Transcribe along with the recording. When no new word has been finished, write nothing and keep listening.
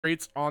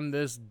Rates on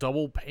this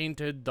double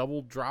painted,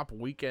 double drop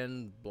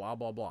weekend, blah,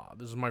 blah, blah.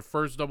 This is my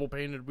first double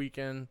painted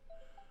weekend.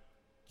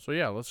 So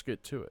yeah, let's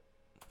get to it.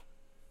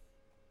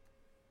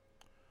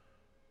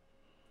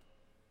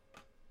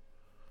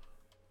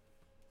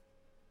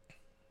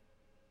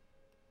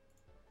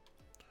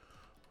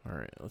 All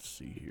right, let's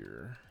see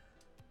here.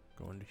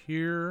 Going to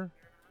here.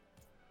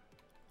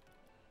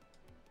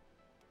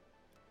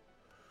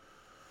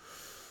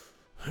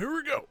 Here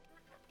we go.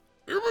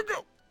 Here we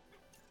go.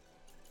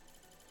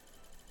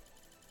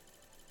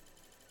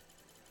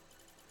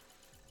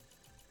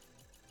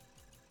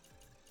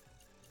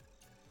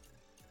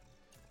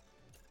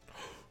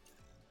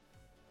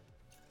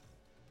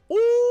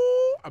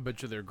 Ooh, I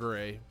bet you they're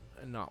gray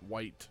and not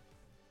white.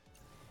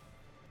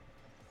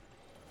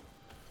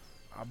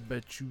 I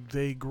bet you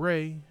they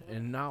gray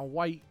and not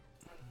white.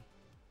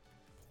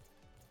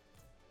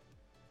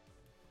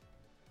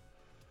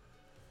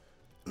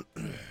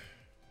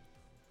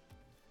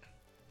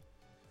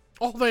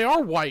 Oh, they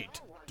are white.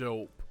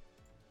 Dope.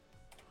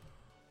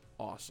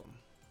 Awesome.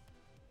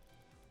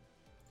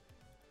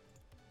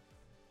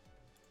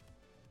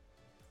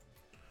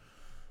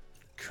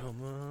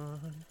 Come on.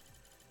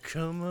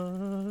 Come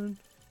on.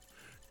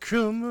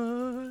 Come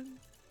on.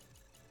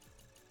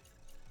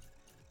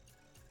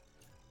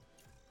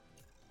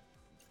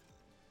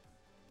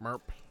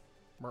 Merp.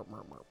 Merp,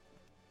 merp, merp.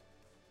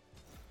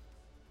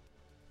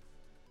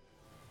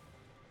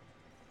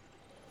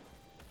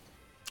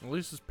 At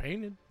least it's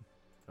painted.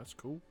 That's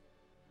cool.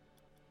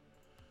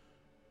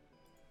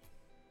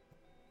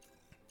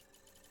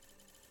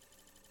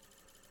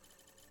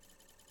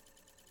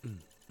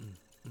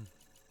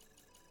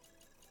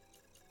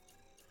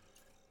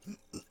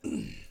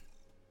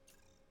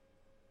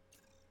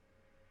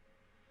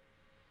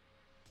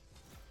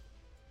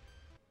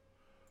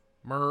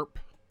 Merp.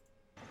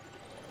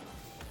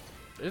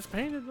 It's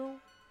painted though.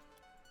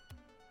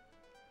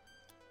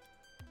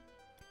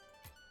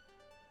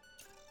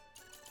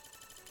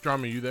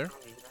 Drama, you there?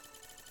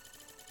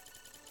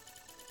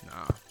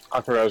 Nah. I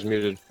thought I was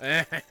muted.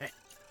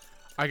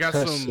 I got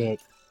some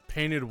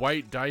painted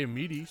white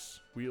Diomedes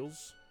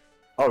wheels.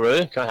 Oh,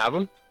 really? Can I have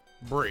them?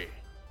 Bray.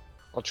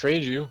 I'll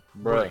trade you.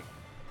 Bruh.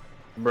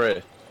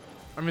 Bruh.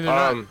 I mean,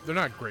 they're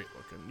not great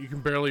looking. You can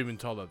barely even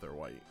tell that they're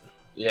white.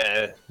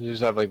 Yeah, you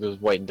just have like those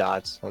white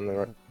dots on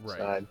the Right.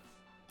 side.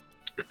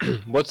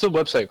 What's the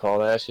website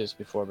called? I asked you this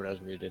before, but I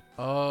was muted.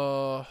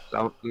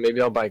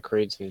 Maybe I'll buy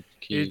crates and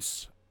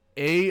keys.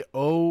 It's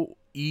AOEAH.com.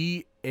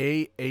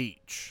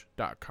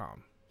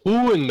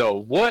 Who in the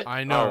what?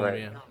 I know,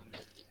 right. man.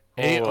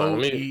 Hold on,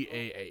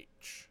 AOEAH.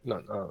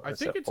 No, I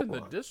think it's in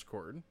the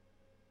Discord.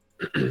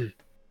 I'll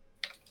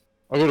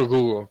go to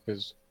Google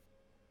because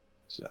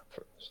it's that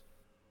first.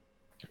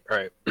 All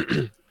right.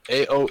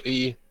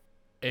 AOEAH.com.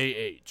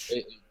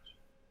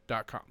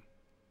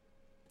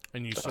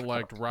 And you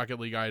select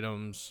Rocket League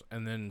items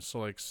and then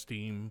select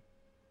Steam.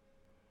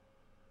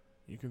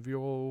 You can view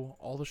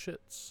all the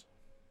shits.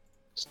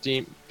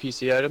 Steam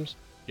PC items?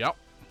 Yep.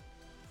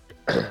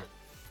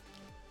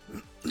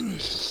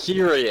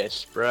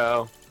 Serious,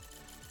 bro.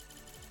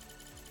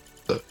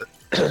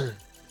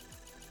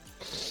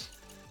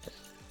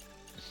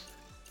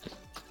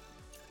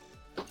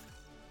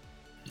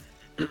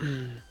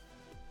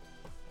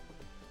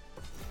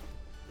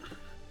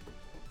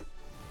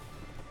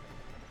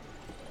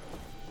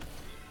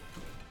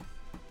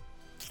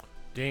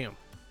 Damn.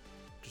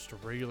 Just a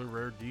regular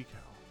rare decal.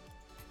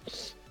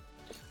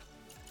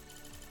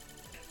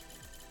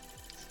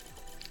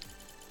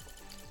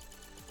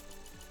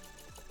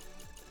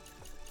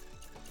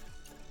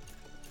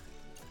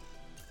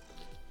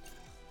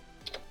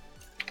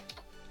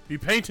 Be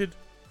painted.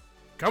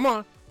 Come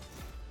on.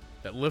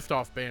 That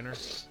liftoff banner.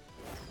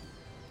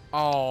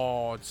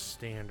 Oh, it's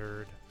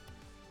standard.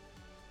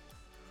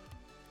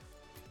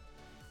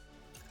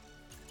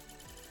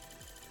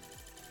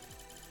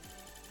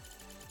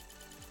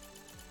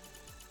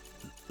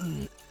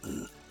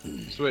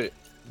 So wait,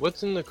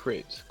 what's in the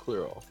crates?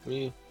 Clear all.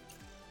 Me?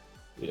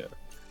 Yeah.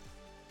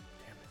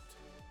 Damn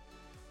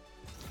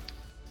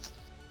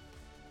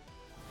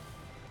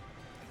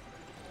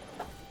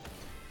it.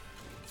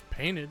 It's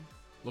painted.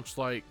 Looks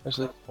like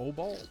Actually,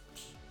 cobalt.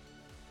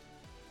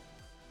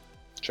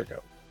 check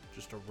out.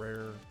 Just a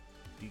rare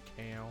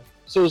decal.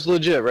 So it's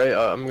legit, right?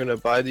 I'm gonna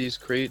buy these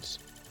crates.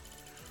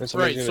 And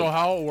Right, gonna... so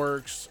how it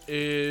works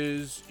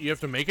is you have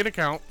to make an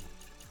account.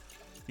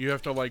 You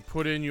have to like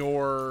put in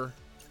your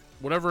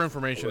whatever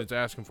information it's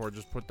asking for,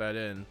 just put that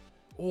in.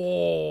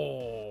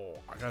 Oh,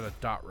 I got a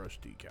Dot Rush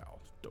decal.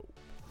 Dope.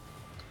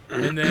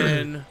 And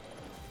then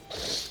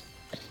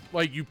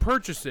like you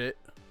purchase it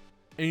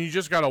and you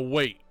just gotta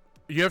wait.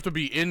 You have to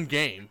be in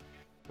game,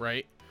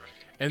 right?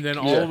 And then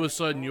all of a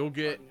sudden you'll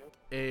get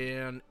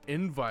an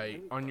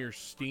invite on your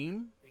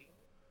Steam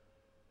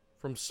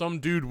from some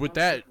dude with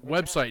that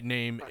website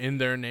name in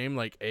their name,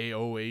 like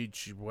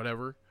AOH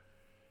whatever,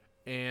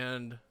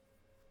 and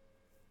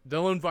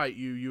they'll invite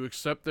you. You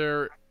accept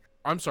their,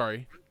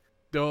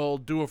 they'll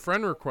do a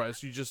friend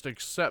request. You just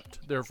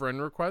accept their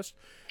friend request,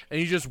 and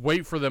you just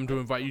wait for them to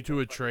invite you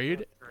to a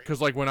trade. Because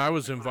like when I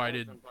was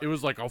invited, it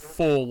was like a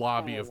full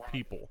lobby of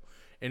people,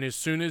 and as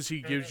soon as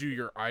he gives you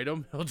your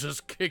item, he'll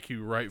just kick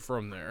you right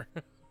from there.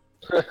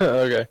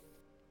 Okay.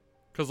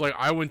 Because like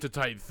I went to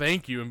type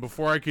thank you, and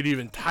before I could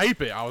even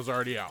type it, I was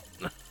already out.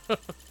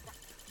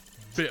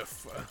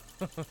 Biff.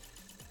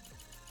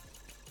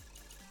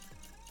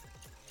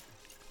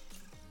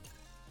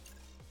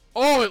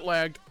 Oh, it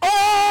lagged.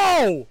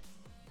 Oh!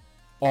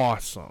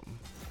 Awesome.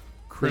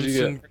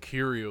 Crimson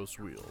Kyrios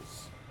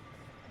wheels.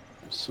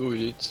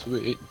 Sweet,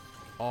 sweet.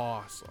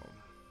 Awesome.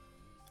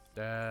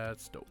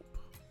 That's dope.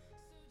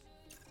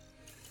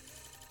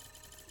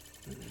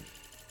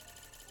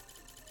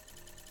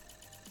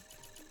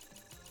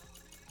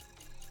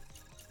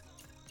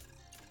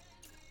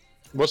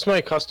 What's my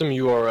custom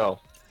URL?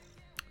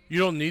 You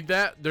don't need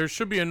that. There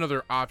should be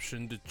another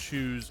option to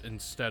choose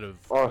instead of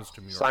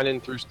custom URL. Sign in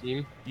through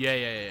Steam?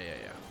 Yeah.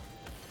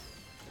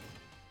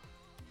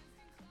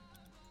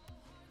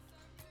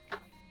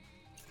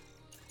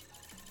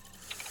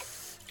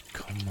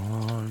 Come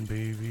on,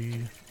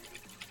 baby.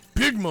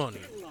 Big money.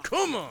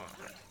 Come on.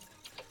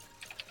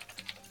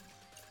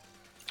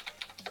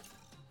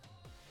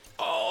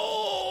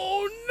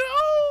 Oh,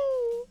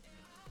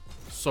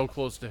 no. So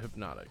close to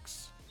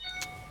Hypnotics.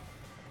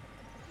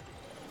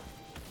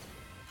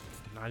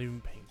 Not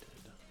even painted.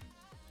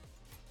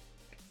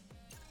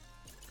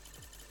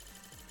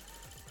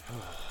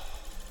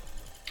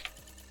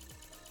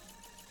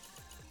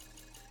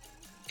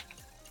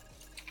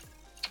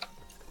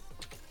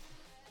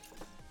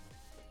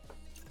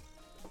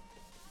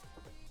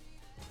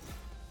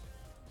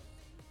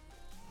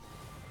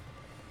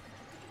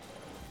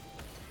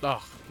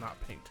 Ugh, not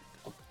painted.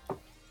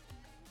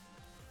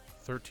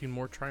 13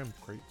 more Triumph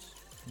crates.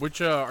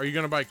 Which, are you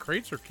gonna buy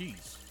crates or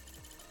keys?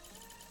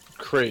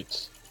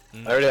 Crates.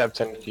 I already have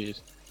 10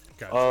 keys.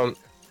 Gotcha.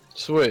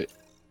 Sweet.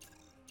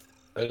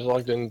 I just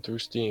logged in through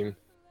Steam.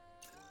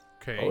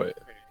 Okay. Oh wait,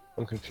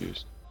 I'm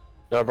confused.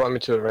 Now it brought me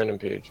to a random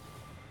page.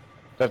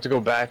 I have to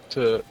go back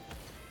to...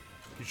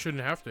 You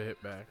shouldn't have to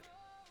hit back.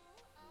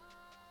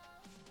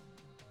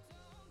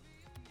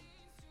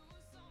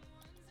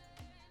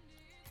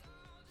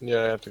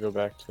 Yeah, I have to go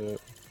back to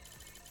it.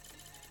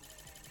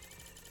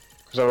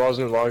 Because I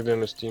wasn't logged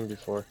into Steam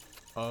before.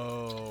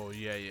 Oh,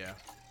 yeah.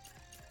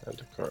 Add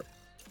to cart.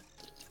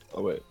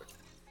 Oh wait.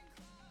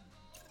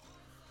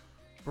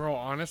 Bro,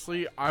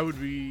 honestly, I would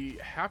be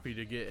happy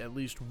to get at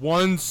least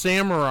one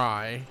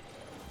samurai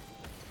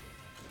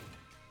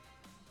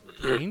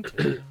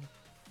painted.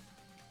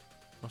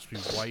 Must be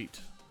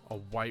white. A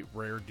white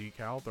rare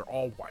decal. They're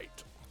all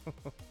white.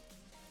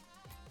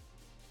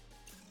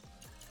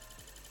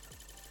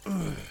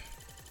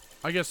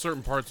 I guess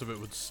certain parts of it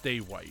would stay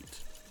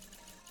white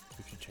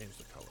if you change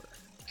the color.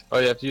 Oh,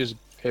 you have to use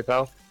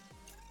PayPal?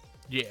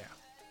 Yeah.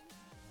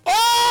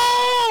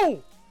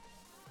 Oh!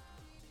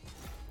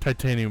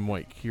 Titanium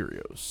white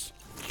Kyrios.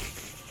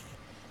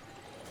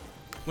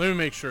 Let me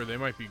make sure. They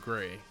might be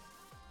gray.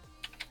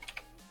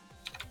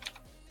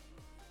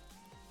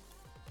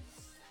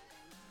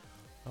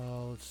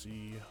 Let's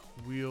see.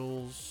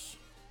 Wheels.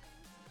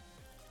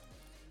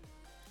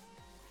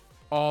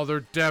 Oh,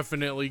 they're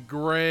definitely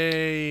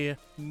gray.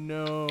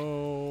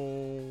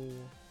 No.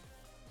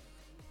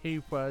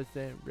 He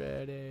wasn't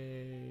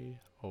ready.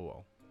 Oh,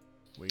 well.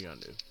 What are you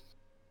gonna do?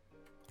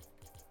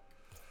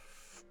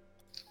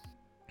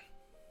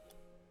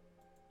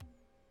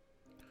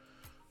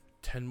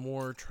 Ten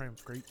more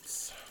Triumph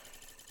crates.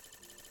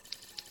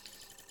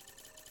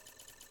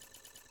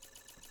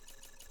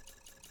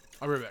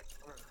 I'll be right back.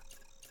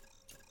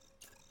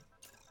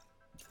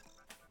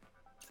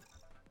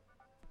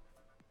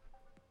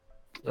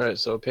 Alright,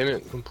 so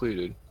payment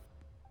completed.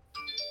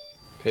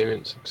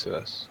 Payment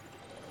success.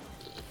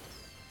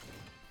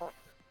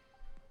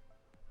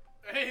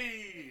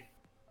 Hey!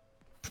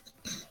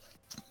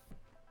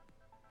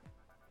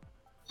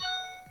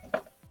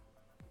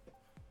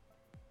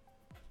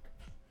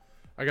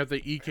 I got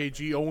the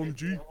EKG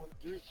OMG.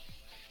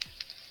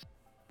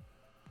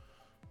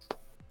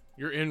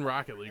 You're in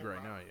Rocket League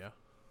right now, yeah?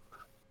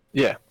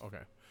 Yeah.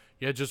 Okay.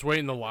 Yeah, just wait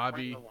in the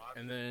lobby,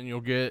 and then you'll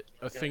get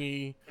a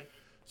thingy.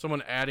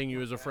 Someone adding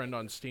you as a friend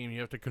on Steam. You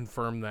have to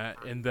confirm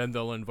that, and then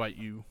they'll invite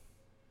you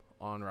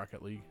on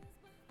Rocket League.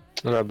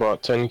 And I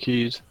bought 10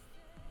 keys.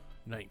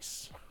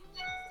 Nice.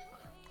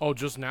 Oh,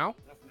 just now?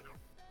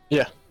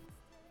 Yeah.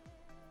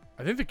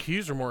 I think the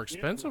keys are more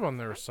expensive on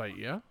their site,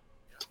 yeah?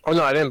 Oh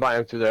no, I didn't buy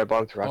them through there. I bought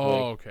them through Rocket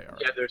League. Oh, okay. All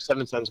right. Yeah, they're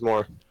 7 cents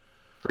more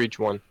for each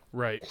one.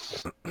 Right.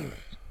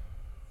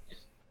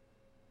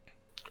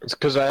 It's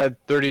because I had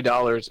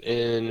 $30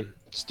 in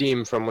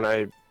Steam from when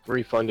I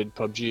refunded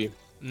PUBG.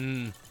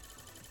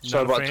 So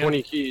I bought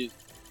 20 keys.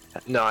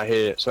 No, I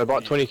hated it. So I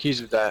bought 20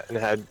 keys with that and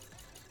I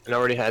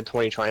already had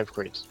 20 Triumph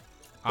crates.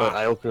 But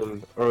I opened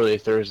them early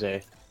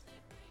Thursday.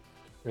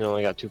 And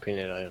only got 2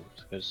 painted items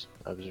because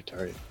I was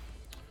retarded.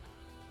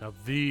 Now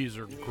these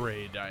are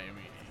gray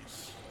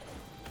Diomedes.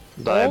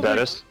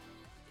 Diabetes?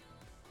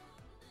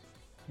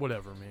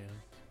 Whatever, man.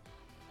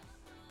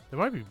 They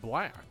might be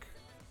black.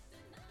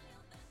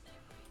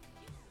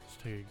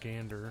 take a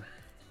gander.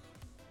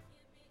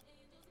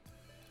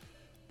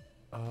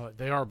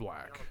 They are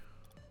black.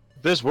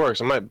 If this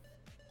works, I might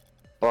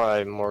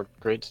buy more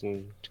crates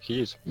and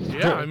keys.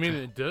 Yeah, I mean,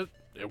 it did.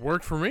 It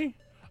worked for me.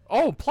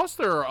 Oh, plus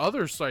there are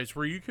other sites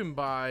where you can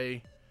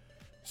buy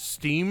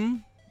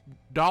Steam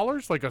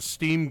dollars, like a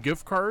Steam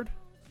gift card.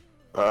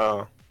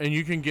 And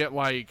you can get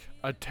like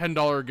a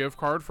 $10 gift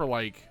card for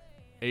like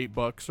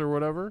 $8 or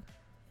whatever.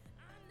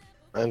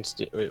 And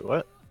wait,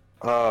 what?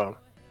 So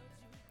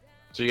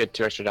you get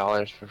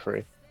 $2 extra for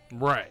free.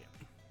 Right.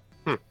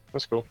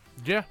 That's cool.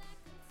 Yeah.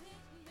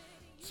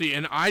 See,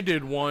 and I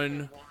did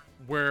one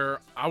where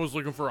I was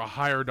looking for a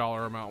higher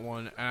dollar amount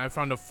one, and I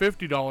found a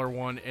 $50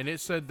 one, and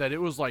it said that it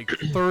was like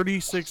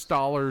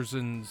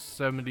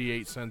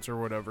 $36.78 or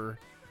whatever.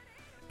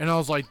 And I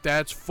was like,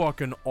 that's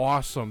fucking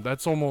awesome.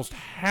 That's almost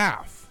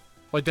half.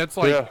 Like, that's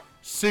like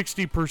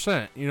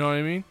 60%. You know what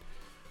I mean?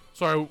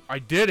 So I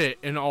did it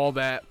and all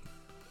that.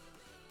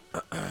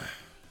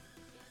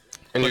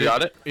 And you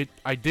got it?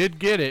 I did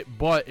get it,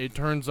 but it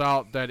turns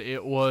out that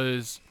it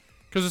was...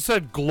 Because it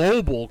said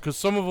global, because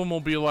some of them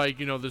will be like,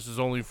 you know, this is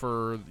only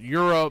for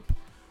Europe,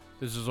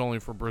 this is only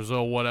for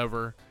Brazil,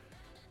 whatever.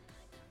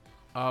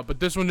 But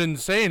this one didn't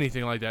say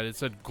anything like that. It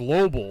said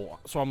global.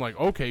 So I'm like,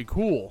 okay,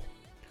 cool.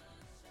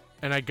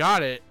 And I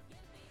got it,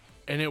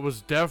 and it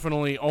was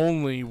definitely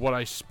only what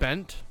I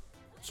spent.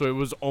 So it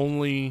was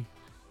only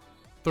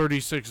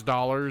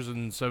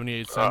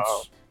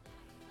 $36.78.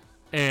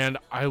 And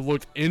I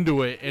looked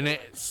into it, and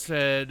it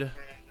said...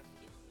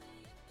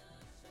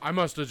 I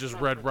must have just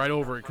read right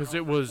over it, because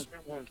it was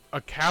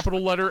a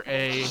capital letter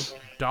A,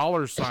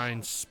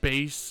 $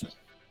 space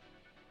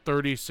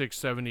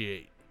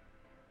 3678.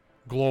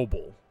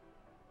 Global.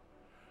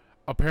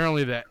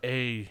 Apparently that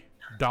A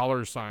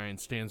 $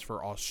 stands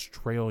for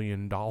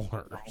Australian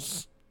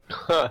dollars.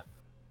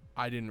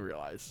 I didn't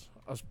realize.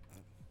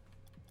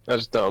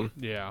 That's dumb.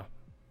 Yeah.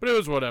 But it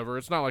was whatever.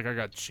 It's not like I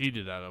got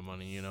cheated out of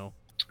money, you know?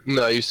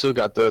 No, you still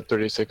got the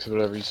 36 or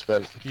whatever you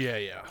spent. Yeah,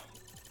 yeah.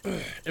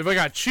 If I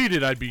got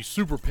cheated, I'd be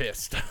super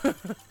pissed.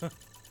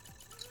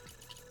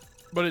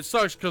 But it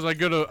sucks because I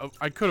could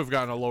have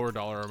gotten a lower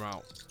dollar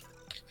amount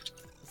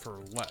for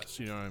less.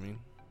 You know what I mean?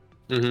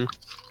 Mm-hmm.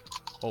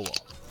 Oh well.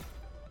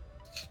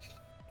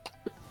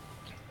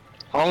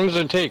 How long does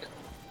it take?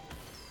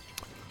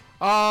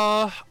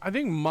 I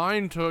think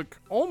mine took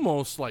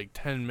almost like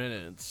 10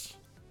 minutes.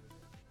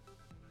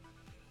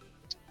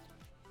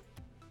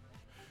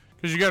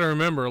 Because you got to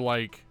remember,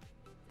 like,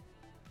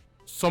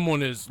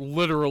 someone is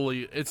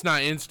literally, it's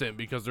not instant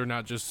because they're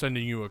not just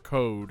sending you a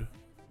code.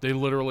 They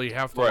literally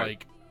have to,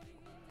 like,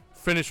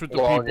 finish with the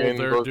people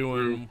they're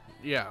doing.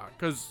 Yeah,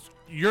 because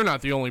you're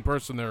not the only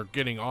person they're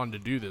getting on to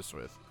do this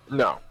with.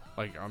 No.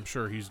 Like, I'm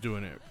sure he's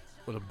doing it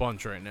with a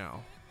bunch right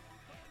now.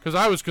 Because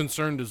I was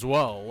concerned as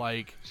well.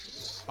 Like,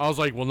 I was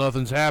like, well,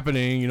 nothing's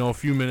happening. You know, a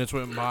few minutes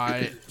went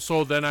by.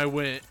 So then I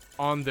went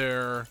on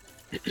their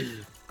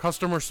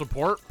customer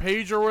support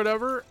page or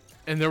whatever.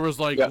 And there was,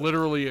 like,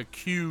 literally a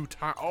queue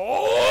time.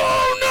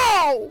 Oh,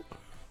 no!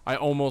 I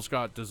almost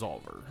got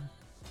Dissolver.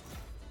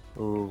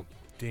 Ooh.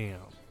 Damn.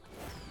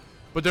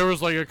 But there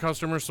was, like, a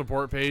customer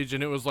support page,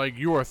 and it was like,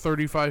 you are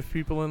 35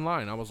 people in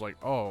line. I was like,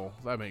 oh,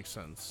 that makes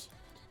sense.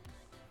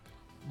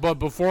 But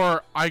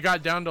before I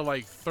got down to,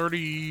 like,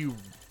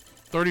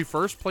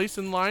 31st place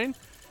in line,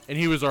 and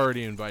he was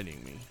already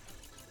inviting me.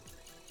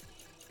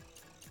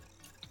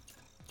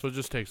 So it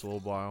just takes a little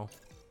while.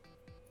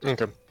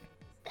 Okay.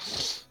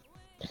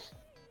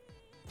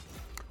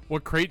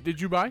 What crate did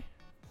you buy?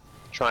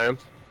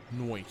 Triumph.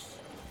 Nice.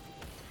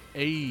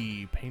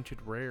 A painted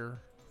rare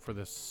for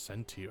the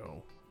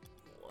Sentio.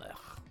 Blech.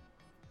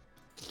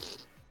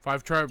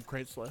 5 Triumph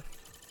crates left.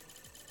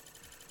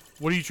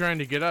 What are you trying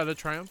to get out of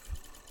Triumph?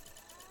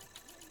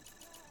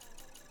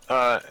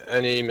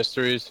 Any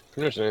mysteries?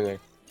 Pretty much anything.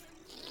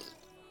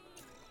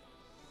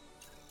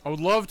 I would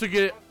love to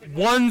get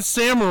one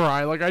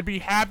samurai. Like, I'd be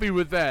happy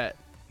with that.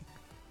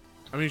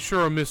 I mean,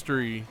 sure, a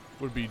mystery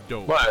would be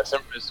dope. What?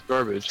 It's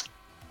garbage.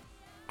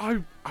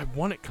 I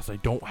want it because I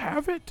don't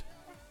have it.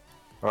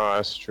 Oh,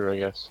 that's true, I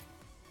guess.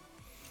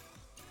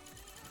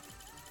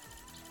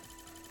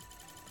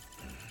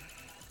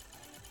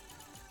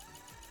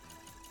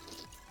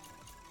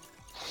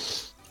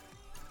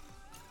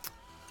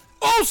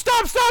 Oh,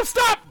 stop, stop,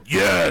 stop!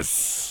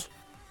 Yes!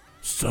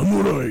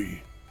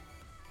 Samurai!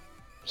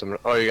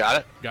 Oh, you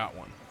got it? Got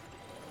one.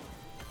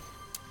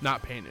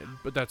 Not painted,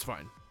 but that's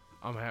fine.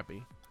 I'm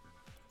happy.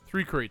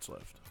 3 crates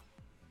left.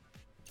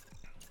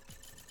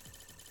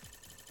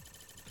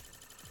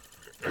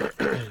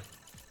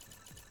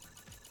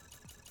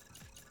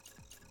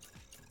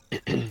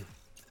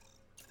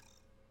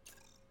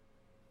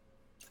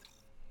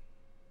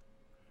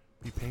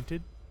 Be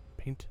painted?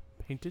 Painted?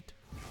 Painted?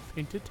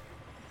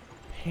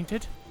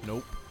 Painted?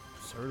 Nope.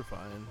 Certified.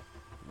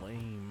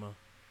 Lame.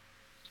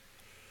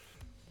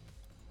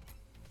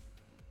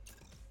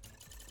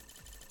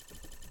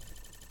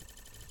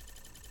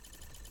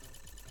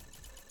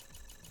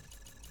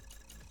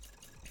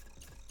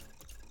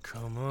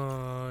 Come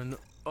on.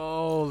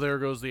 Oh, there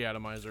goes the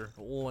atomizer.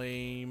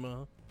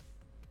 Lame.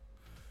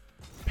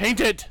 Paint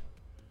it!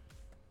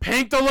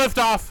 Paint the lift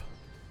off!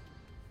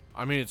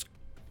 I mean, it's...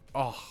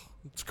 Oh,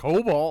 it's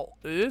cobalt.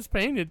 It is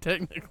painted,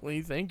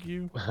 technically. Thank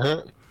you.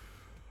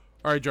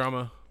 Alright,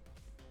 Drama.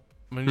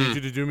 I'm gonna need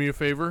you to do me a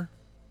favor.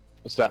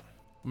 What's that?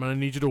 I'm gonna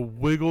need you to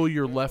wiggle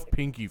your left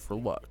pinky for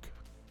luck.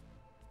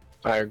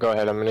 Alright, go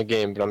ahead. I'm in a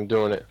game, but I'm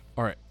doing it.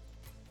 Alright.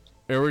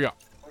 Here we go.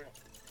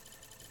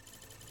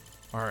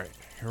 Alright,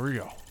 here we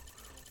go.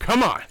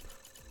 Come on!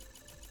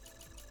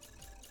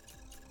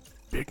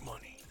 Big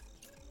money.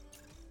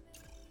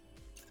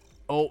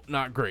 Oh,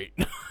 not great.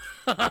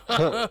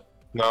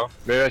 No?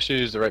 Maybe I should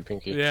use the right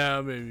pinky.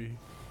 Yeah, maybe.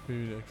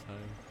 Maybe next time.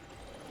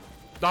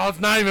 Oh, it's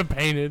not even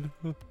painted.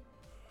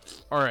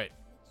 Alright.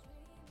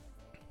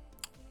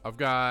 I've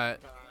got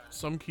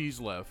some keys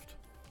left.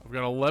 I've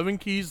got 11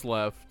 keys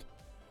left.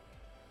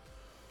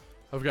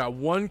 I've got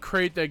one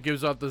crate that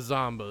gives out the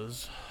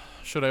Zombas.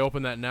 Should I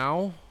open that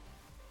now?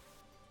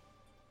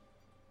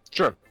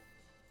 Sure.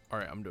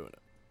 Alright, I'm doing it.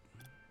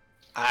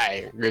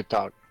 Aye, good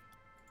talk.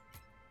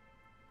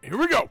 Here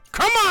we go.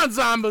 Come on,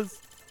 Zombas!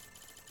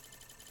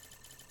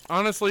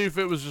 Honestly, if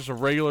it was just a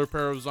regular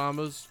pair of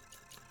Zombas,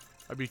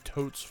 I'd be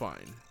totes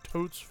fine.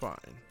 Totes fine.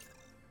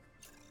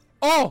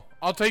 Oh!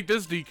 I'll take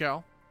this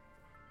decal.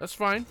 That's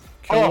fine.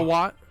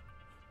 Kilowatt.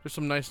 There's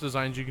some nice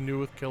designs you can do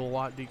with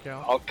kilowatt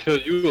decal. I'll kill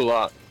you a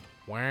lot.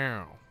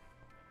 Wow.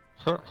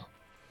 Huh.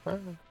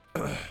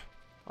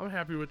 I'm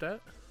happy with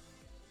that.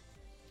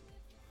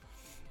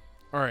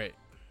 Alright.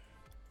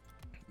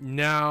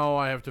 Now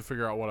I have to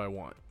figure out what I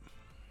want.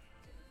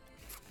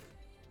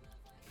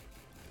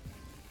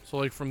 So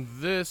like from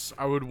this,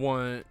 I would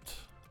love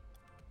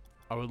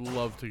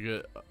to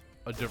get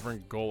a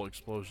different goal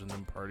explosion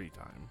than party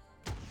time.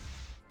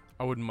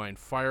 I wouldn't mind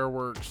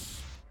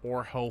fireworks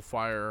or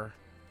hellfire.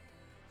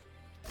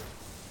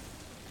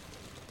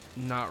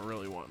 Not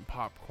really wanting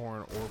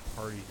popcorn or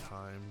party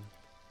time.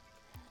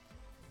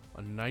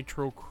 A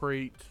nitro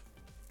crate.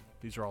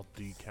 These are all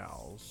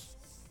decals,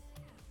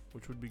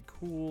 which would be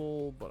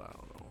cool, but I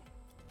don't know.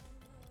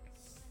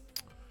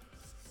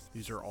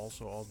 These are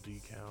also all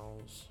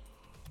decals.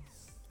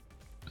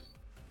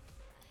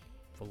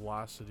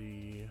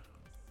 Velocity.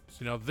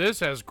 See, now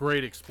this has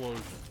great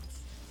explosions.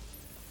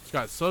 It's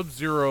got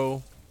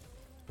Sub-Zero,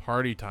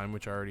 Party Time,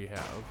 which I already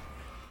have,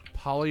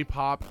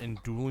 Polypop, and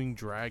Dueling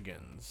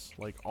Dragons.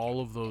 Like,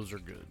 all of those are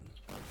good.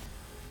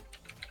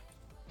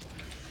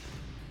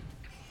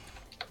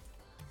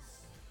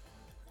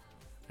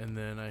 And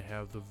then I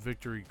have the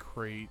Victory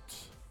Crate,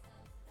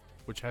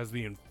 which has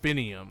the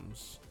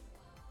Infiniums.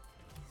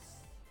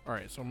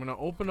 Alright, so I'm going to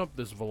open up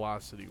this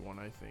Velocity one,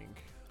 I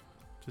think,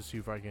 to see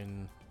if I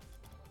can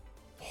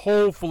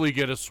hopefully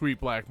get a sweet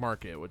black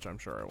market, which I'm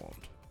sure I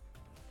won't.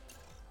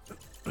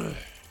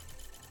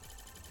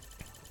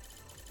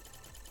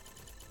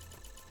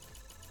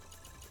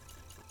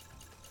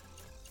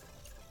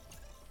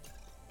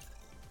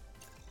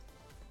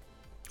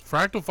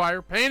 Fractal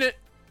Fire, paint it!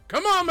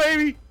 Come on,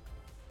 baby!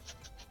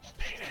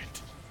 Paint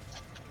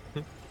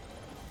it!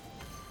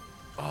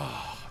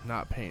 Oh,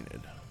 not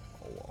painted.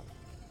 Oh well.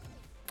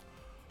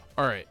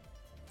 Alright.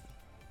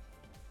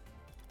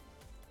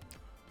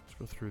 Let's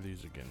go through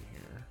these again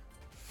here.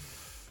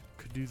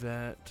 Could do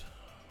that.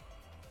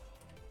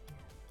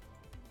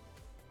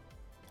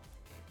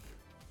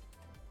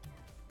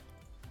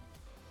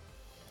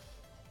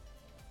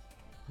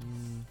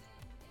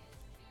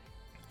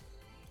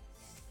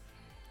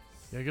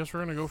 Yeah, I guess we're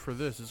gonna go for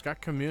this. It's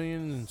got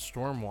Chameleon and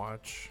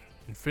Stormwatch,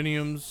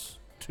 Infiniums,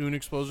 Toon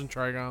Explosion,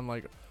 Trigon.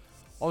 Like,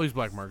 all these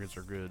black markets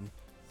are good.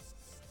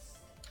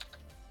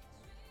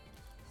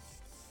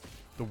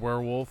 The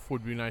Werewolf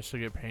would be nice to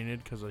get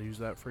painted because I use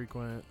that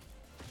frequent.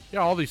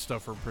 Yeah, all these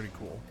stuff are pretty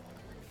cool.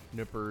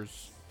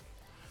 Nippers.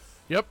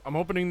 Yep, I'm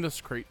opening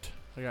this crate.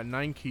 I got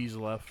 9 keys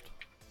left.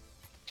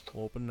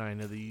 We'll open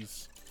 9 of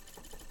these.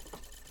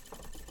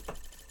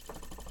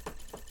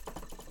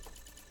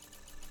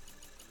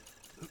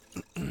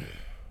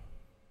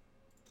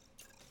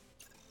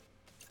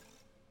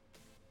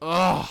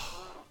 Ugh.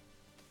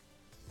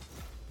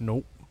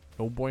 Nope.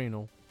 No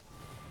bueno.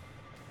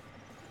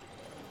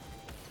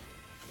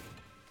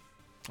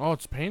 Oh,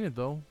 it's painted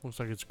though. Looks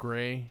like it's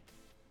gray.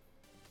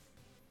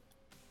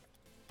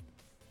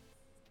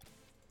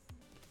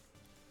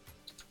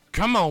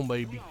 Come on,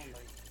 baby.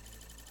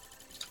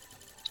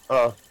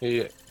 Oh,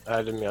 he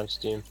added me on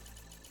Steam.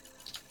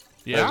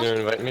 Yeah? Are you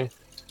gonna invite me?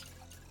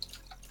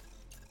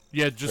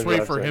 Yeah, just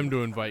wait for him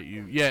to invite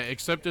you. Yeah,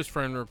 accept his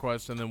friend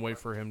request and then wait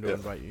for him to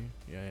invite you.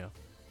 Yeah, yeah.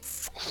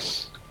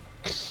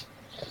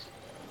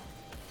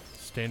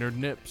 Standard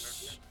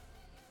nips.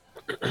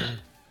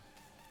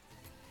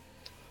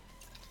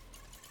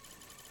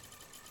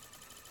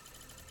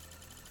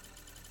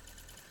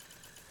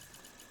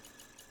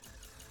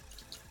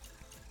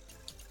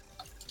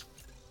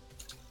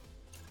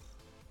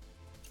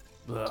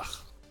 Ugh.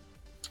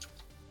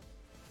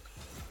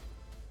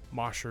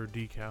 Mosher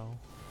decal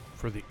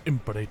for the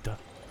Imperator.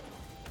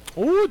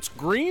 Oh, it's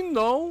green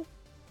though.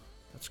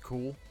 That's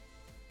cool.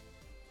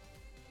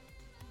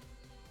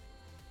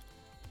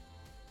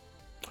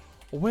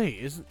 Oh, wait,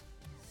 isn't...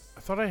 I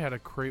thought I had a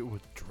crate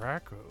with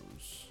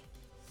Dracos.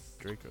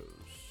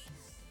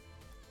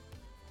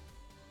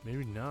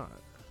 Maybe not.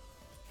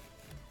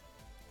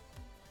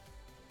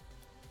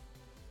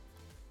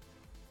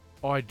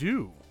 Oh, I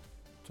do.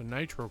 It's a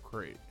nitro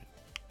crate.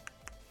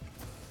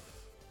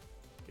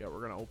 Yeah,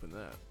 we're gonna open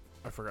that.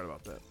 I forgot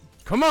about that.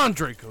 Come on,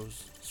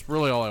 Dracos. It's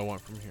really all I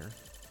want from here.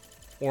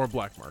 Or a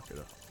black market.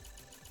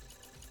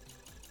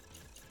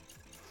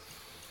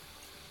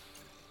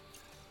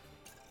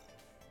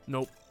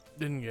 Nope.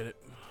 Didn't get it.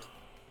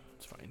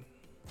 It's fine.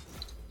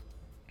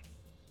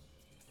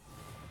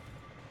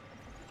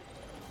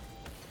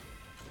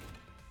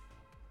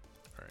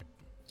 Alright.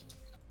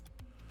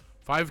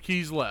 5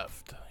 keys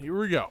left. Here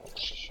we go.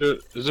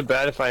 Is it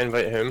bad if I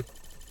invite him?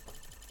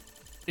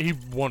 He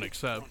won't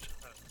accept.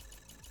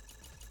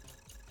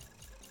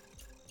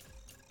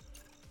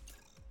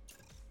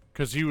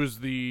 Because he was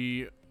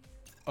the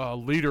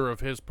leader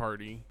of his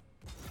party.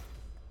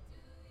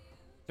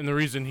 And the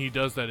reason he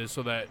does that is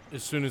so that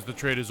as soon as the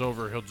trade is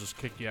over, he'll just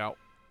kick you out.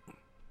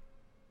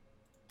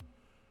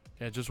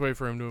 Yeah, just wait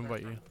for him to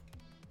invite you.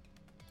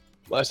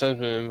 Last time's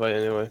been an invite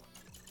anyway.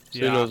 So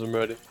Yeah. he knows I'm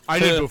ready. I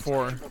did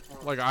before.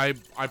 Like, I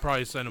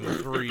probably sent him a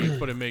 3,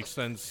 but it makes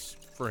sense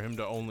for him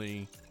to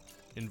only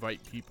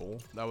invite people.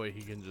 That way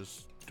he can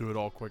just do it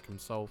all quick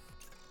himself.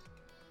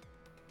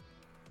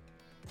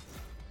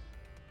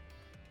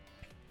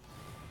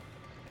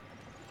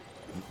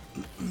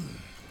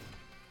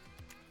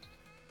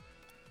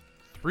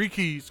 Three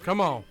keys,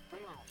 come on.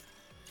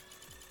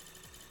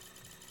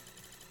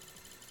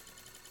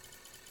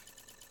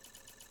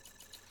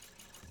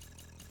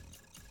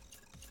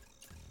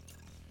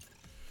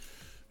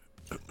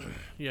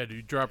 Yeah,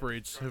 dude, drop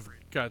rates have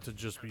got to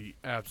just be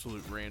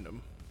absolute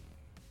random.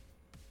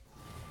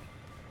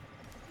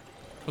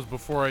 Because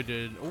before I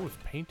did, oh, it's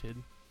painted.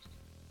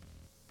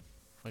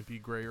 Might be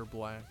gray or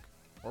black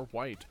or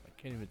white. I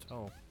can't even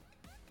tell.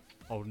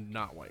 Oh,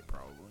 not white,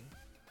 probably.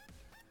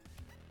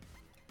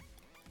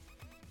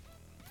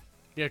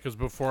 Yeah, because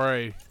before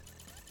I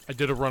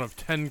did a run of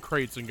 10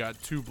 crates and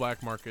got 2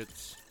 black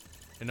markets,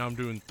 and now I'm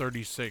doing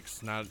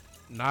 36.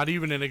 Not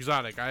even an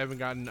exotic. I haven't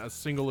gotten a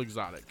single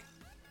exotic.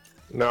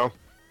 No.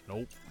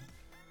 Nope.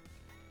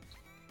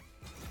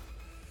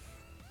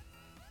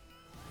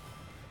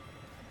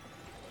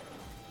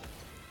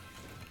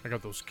 I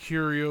got those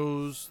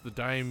Curios, the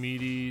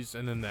Diomedes,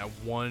 and then that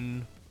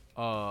one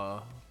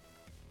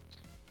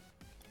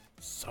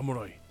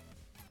Samurai.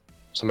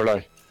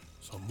 Samurai.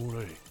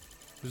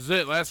 This is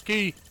it, last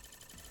key.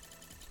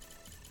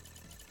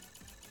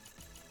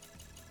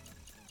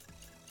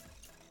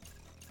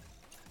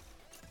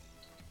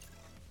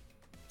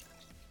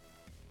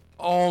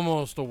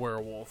 Almost a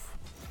werewolf,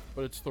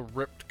 but it's the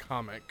ripped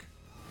comic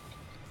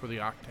for the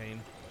Octane.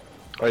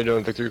 Are you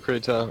doing victory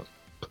crates now?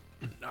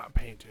 Not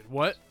painted.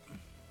 What?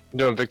 You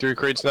doing victory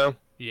crates now?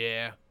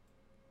 Yeah.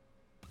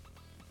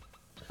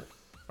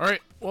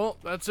 Alright, well,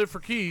 that's it for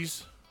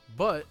keys,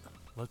 but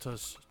let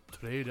us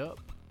trade up.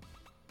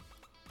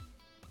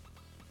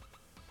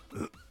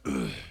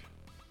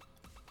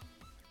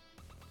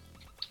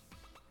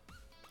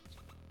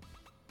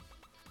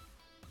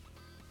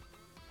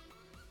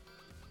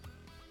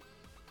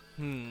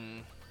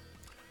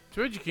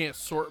 Too bad you can't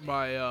sort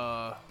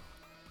by,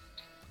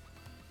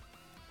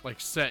 like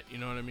set, you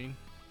know what I mean?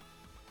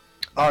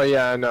 Oh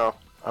yeah, I know.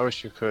 I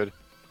wish you could.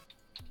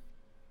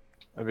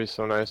 That'd be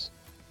so nice.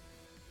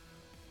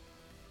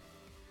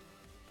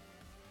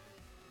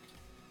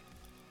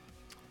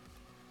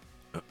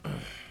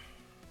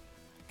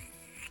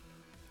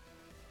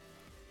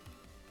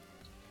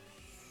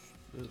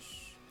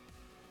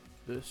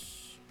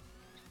 This.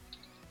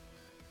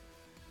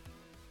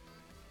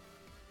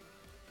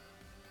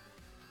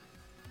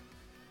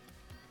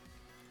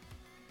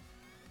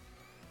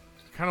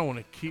 I kind of want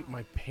to keep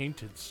my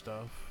painted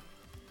stuff.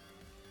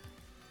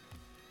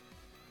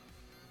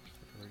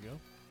 There we go.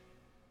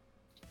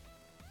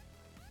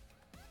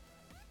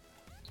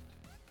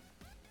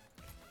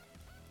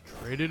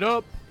 Trade it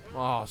up.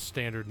 Aw,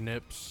 standard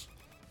nips.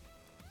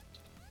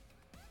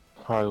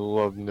 I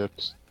love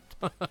nips.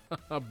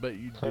 I bet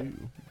you do,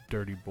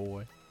 dirty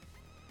boy.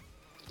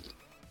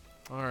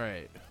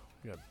 Alright.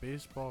 We got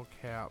baseball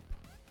cap.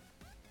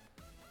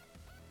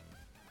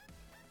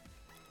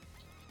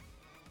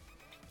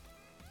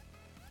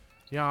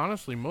 Yeah,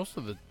 honestly, most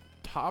of the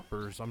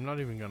toppers I'm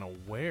not even gonna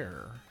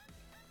wear.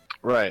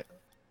 Right.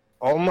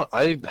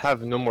 I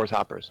have no more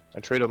toppers. I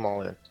trade them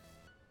all in.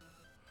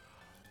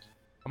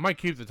 I might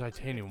keep the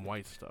titanium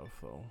white stuff,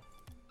 though.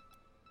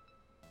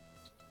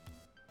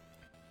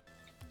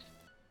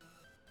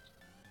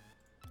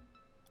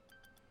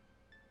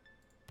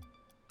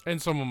 And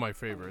some of my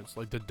favorites,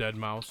 like the dead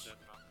mouse.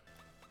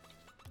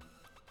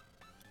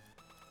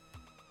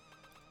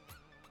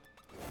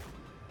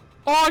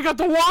 Oh, I got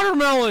the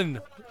watermelon!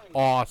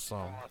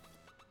 Awesome.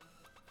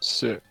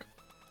 Sick.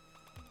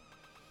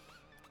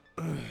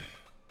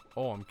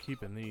 Oh, I'm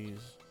keeping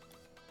these.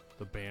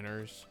 The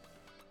banners.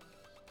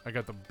 I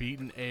got the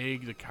beaten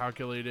egg, the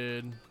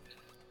calculated.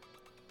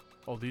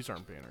 Oh, these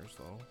aren't banners,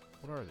 though.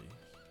 What are these?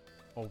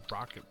 Oh,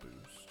 rocket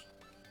boost.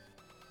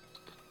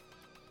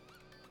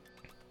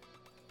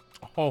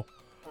 Oh,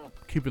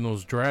 keeping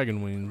those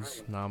dragon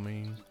wings. Nah,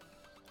 man.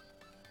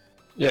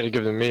 You had to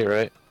give them to me,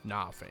 right?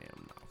 Nah, fam.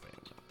 Nah,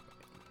 fam.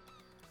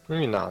 What do you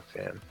mean, not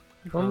fam?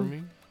 You heard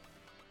me?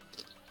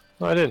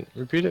 No, I didn't.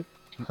 Repeat it.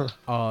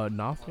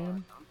 Nah,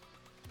 fam.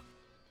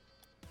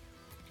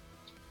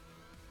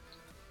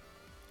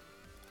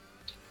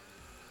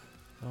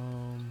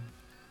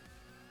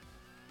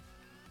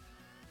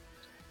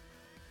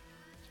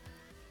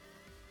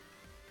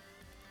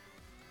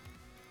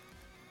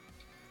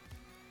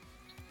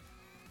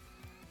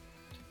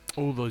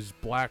 Oh, those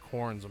black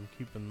horns. I'm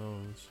keeping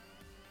those.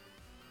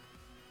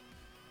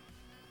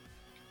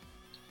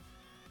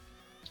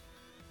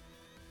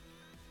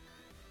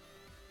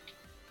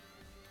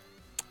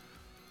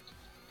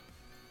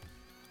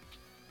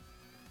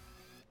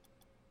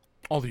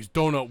 All these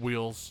donut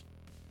wheels.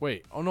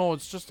 Wait. Oh no,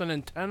 it's just an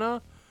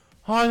antenna?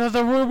 Oh, I thought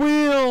there were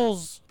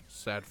wheels.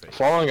 Sad face.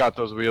 Fallen got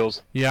those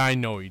wheels. Yeah, I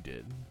know he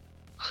did.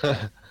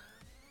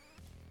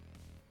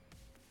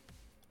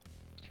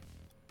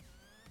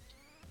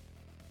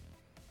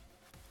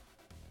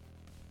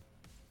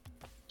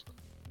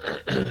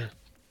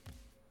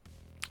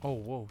 Oh,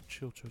 whoa.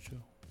 Chill, chill, chill.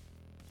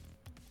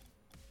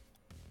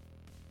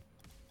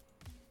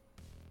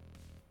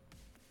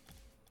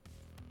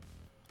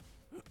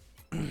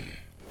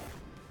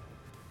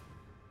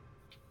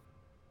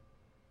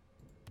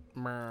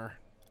 Mer.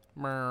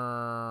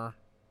 Mer.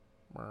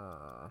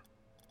 Mer.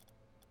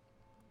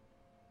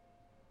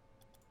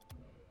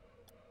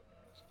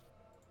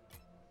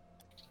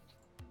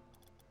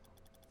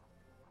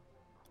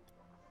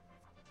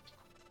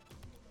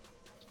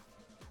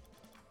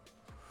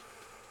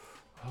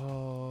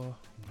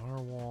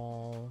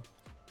 Narwhal.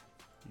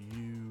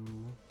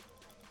 You.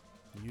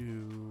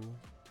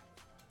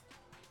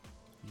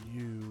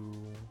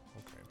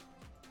 Okay.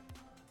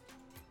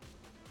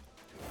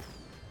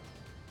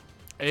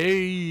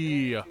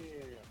 Hey!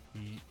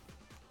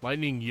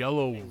 Lightning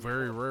yellow,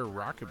 very rare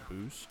rocket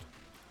boost.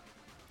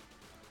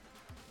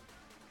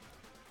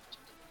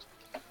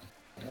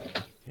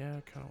 Yeah,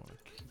 I kind of want to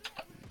keep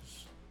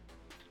these.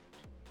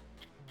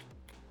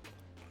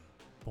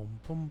 Boom,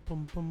 boom,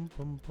 boom, boom,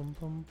 boom, boom,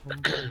 boom,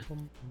 boom, boom,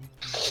 boom, boom.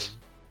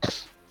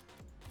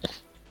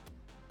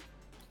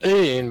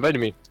 Hey, invited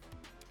me.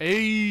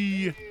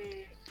 Hey!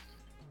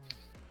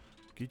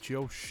 Get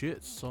your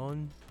shit,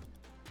 son.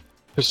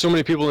 There's so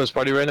many people in this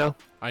party right now.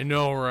 I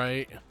know,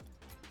 right?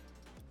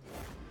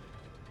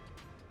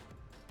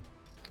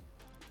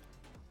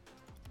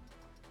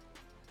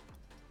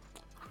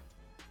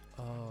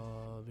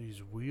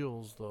 These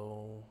wheels,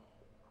 though.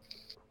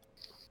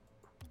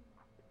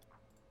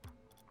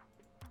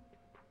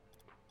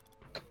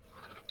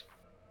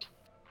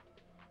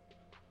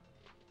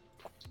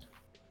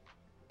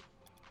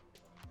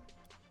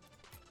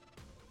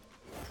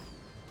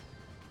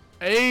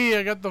 Hey,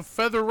 I got the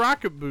feather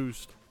rocket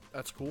boost.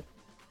 That's cool.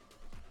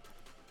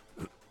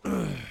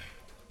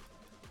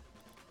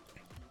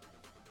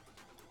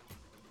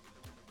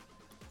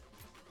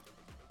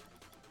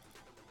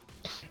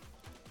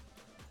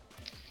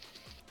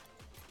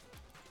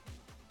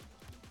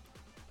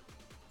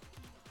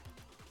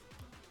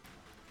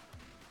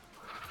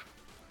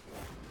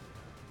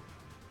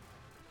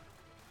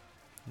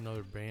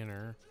 Another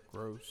banner.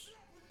 Gross.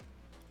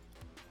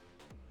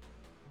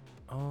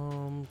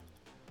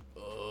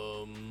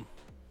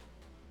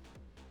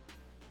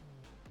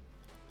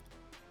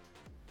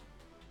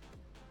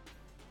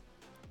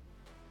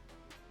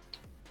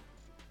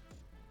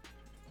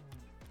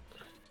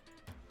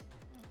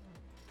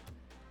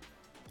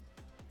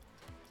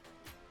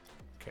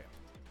 Okay.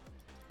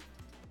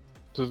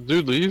 Does the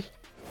dude leave?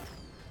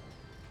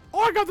 Oh,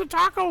 I got the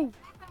taco!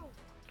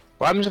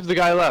 What happens if the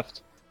guy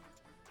left?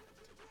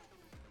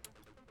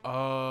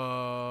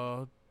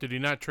 Did he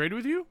not trade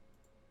with you?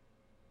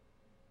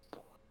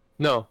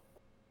 No.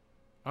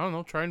 I don't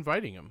know. Try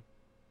inviting him.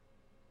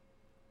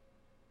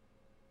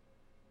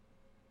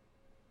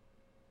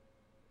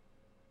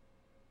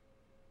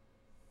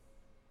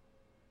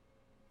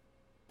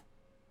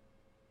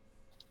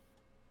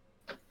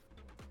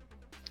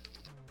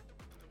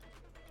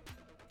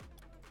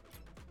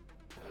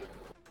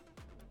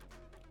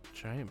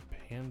 Giant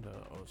panda.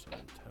 Oh, it's an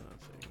antenna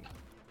thing.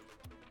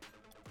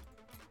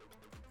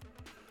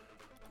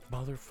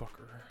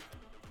 Motherfucker.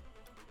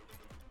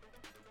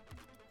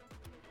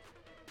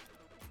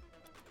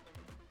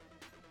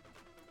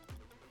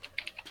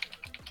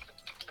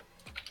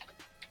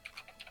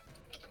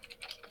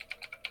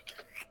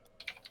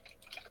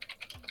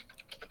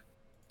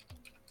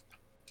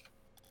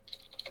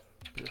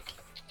 Biff.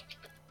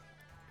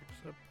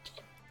 Except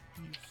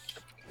he's...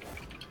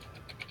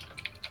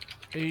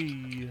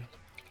 Hey.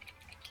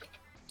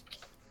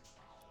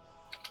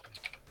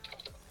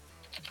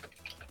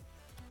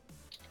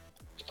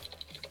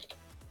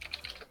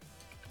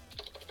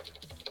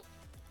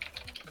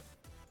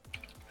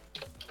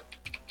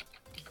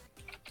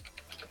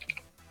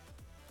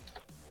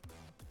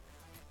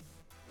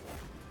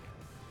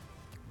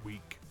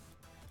 Weak.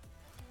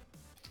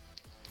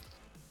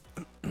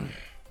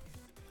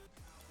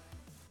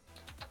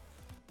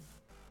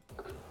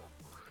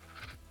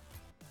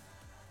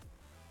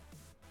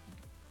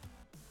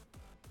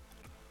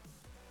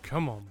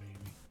 Come on,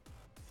 baby.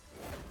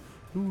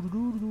 Doo -doo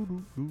 -doo -doo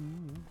 -doo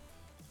 -doo.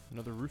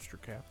 Another rooster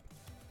cap.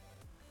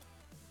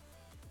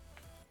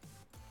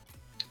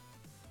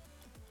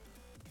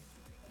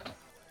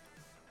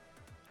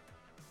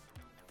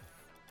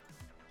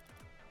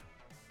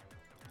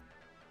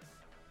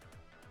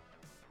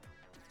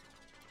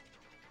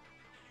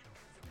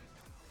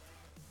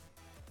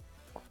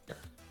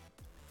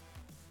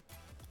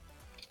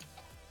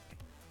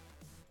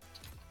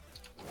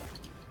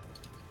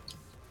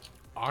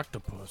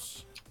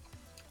 Octopus.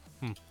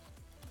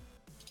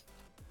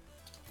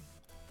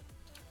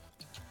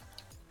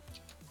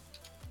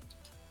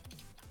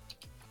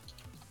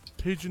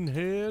 Pigeon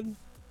head.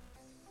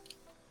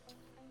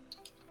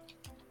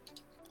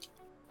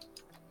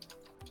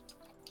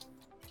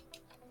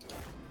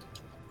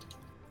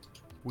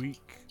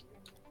 Weak.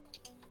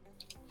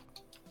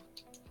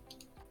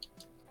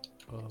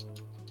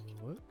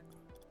 What?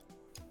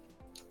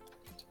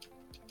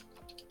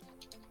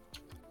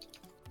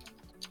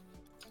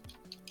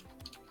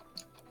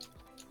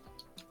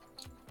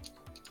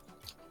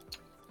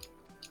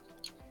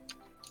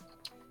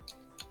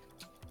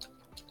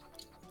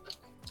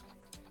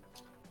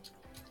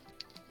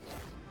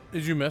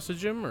 Did you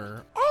message him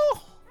or?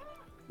 Oh!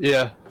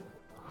 Yeah.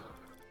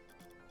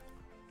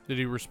 Did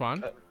he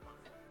respond?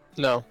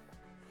 No.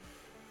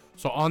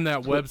 So on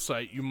that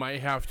website, you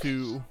might have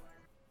to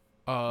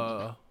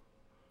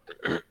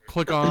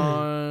click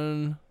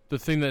on the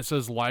thing that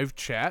says live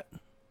chat.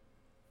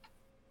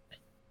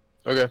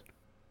 Okay.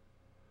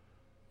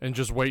 And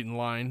just wait in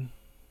line.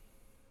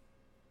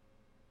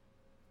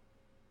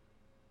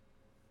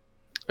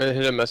 And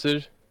hit a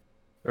message?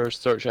 Or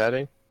start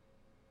chatting?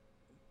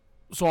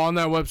 So on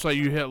that website,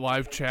 you hit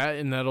live chat,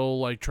 and that'll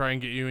like try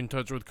and get you in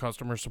touch with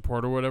customer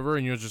support or whatever,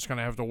 and you're just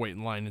gonna have to wait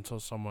in line until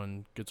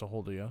someone gets a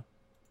hold of you.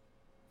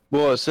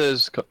 Well, it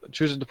says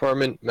choose a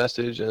department,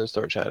 message, and then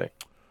start chatting.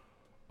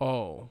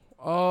 Oh,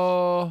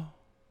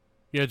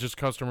 yeah, just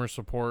customer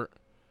support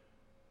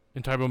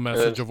and type of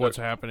message of what's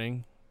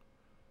happening.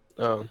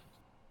 Oh.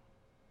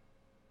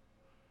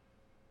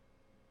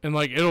 And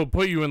like it'll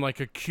put you in like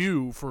a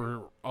queue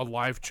for a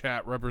live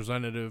chat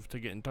representative to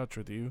get in touch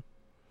with you.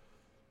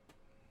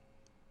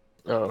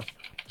 Oh.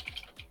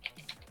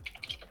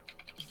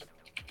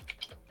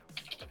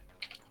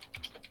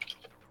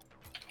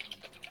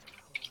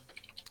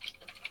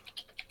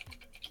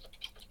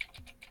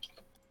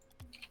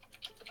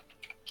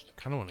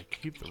 Kind of want to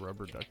keep the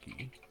rubber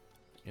ducky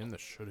and the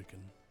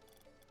shuriken.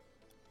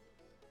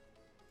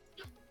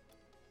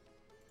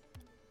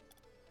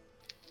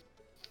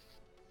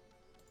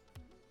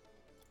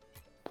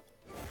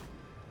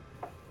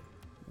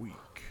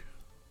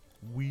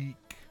 Weak.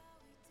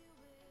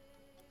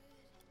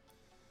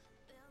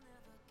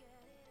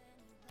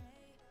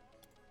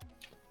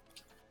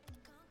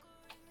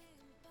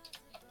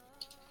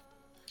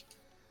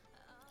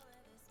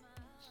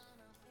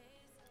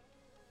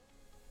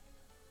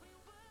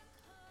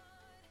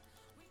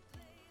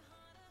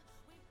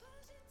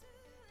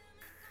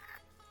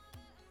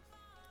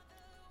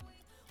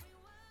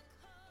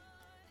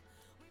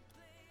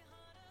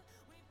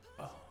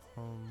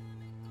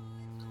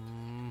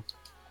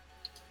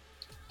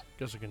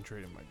 Guess I can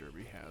trade in my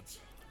derby hats.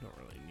 Don't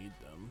really need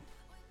them.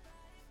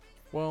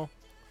 Well,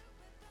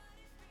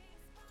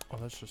 oh,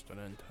 that's just an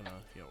antenna.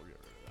 Yeah, we'll get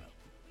rid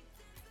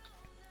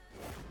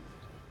of that.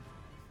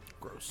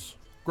 Gross.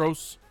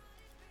 Gross.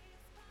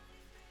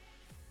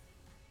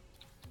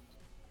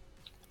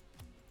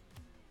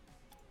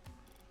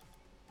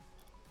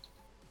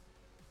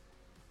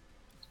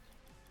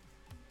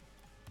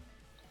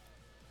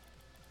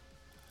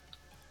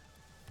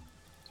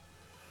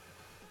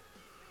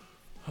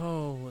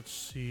 Oh, let's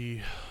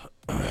see.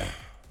 Yeah,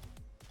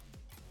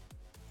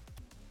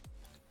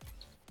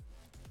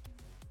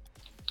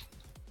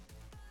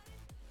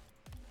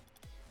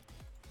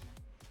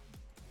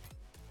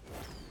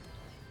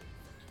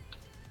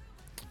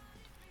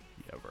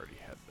 I've already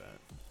had that.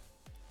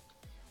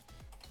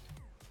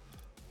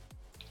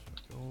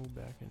 So go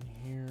back in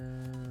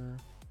here.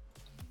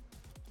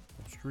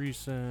 Most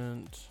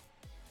recent.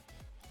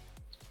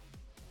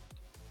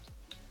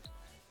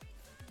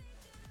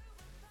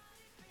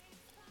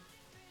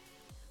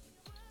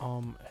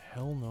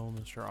 Hell no,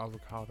 Mr.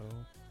 Avocado.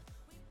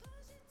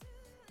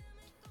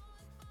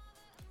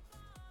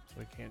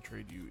 So I can't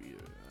trade you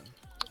either then.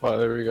 Oh,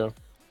 there we go.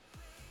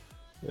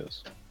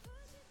 Yes.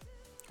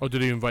 Oh,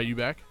 did he invite you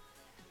back?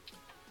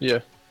 Yeah.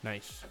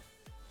 Nice.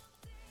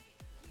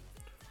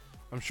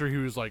 I'm sure he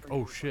was like,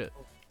 oh shit,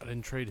 I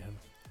didn't trade him.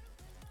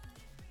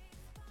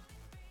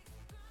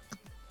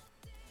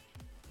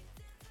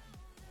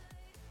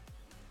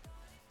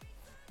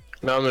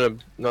 Now I'm in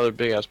another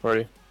big ass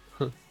party.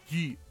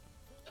 Yeah.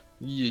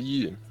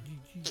 Yeah.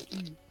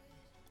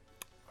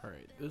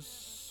 Alright,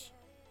 this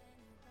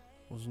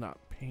was not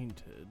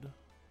painted.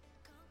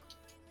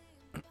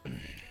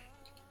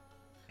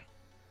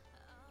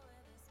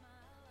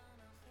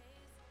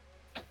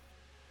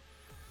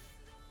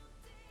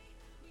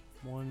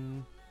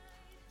 One,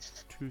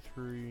 two,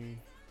 three.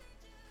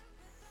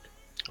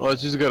 Oh,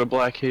 it's just got a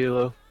black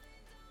halo.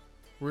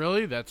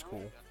 Really? That's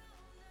cool.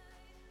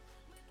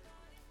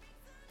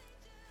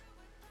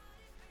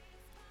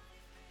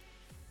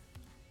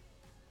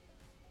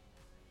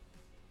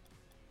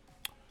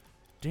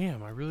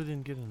 Damn, I really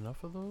didn't get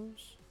enough of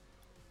those?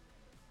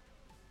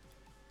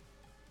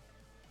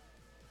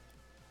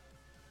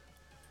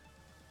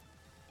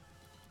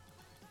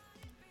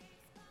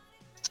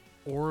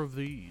 Or of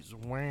these.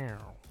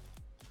 Wow.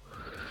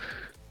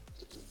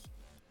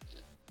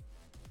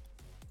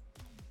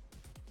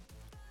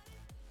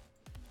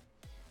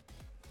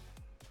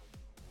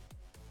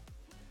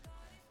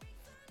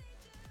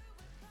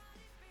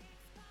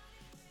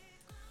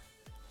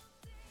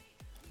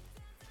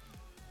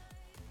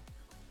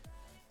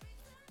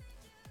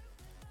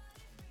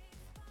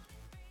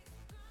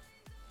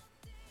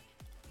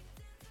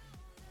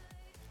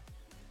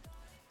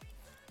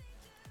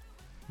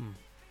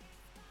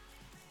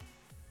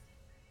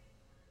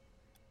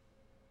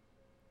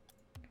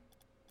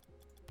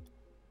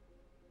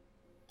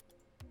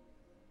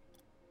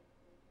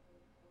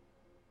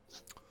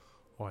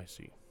 Oh, I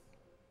see.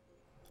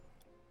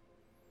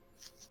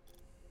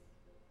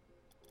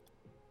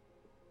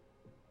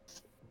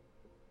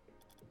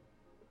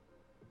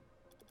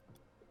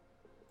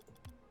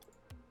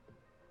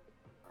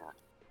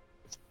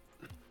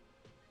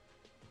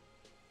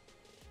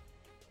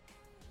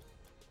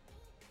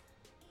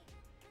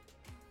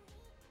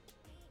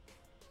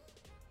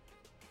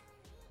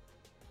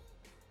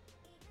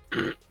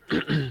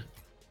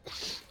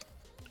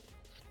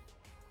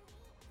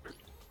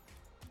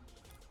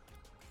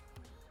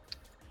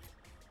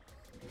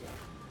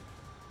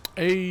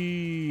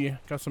 Hey,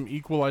 got some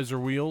equalizer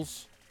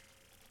wheels.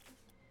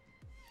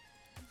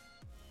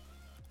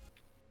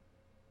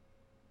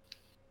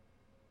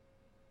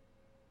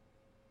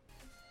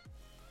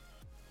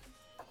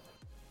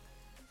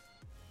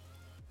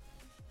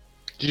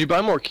 Did you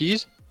buy more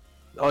keys?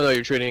 Oh no,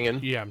 you're trading in.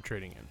 Yeah, I'm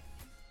trading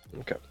in.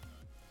 Okay.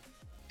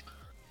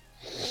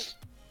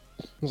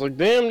 I was like,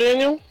 damn,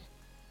 Daniel.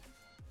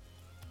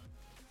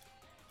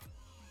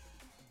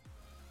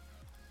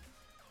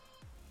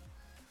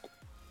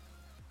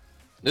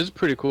 This is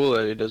pretty cool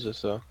that he does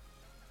this though.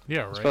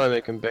 Yeah, It's right. probably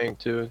making bank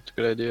too. It's a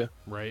good idea.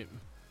 Right.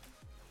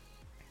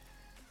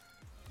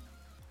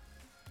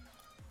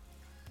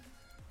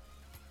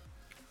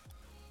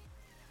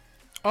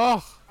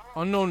 Oh,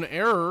 unknown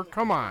error.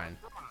 Come on.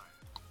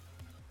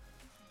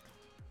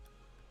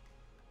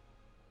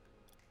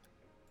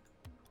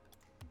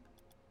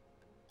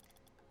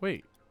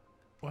 Wait.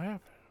 What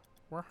happened?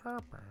 What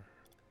happened?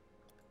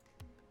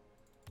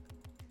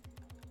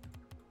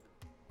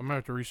 I'm gonna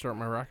have to restart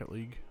my Rocket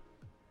League.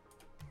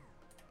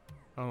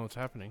 I don't know what's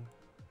happening.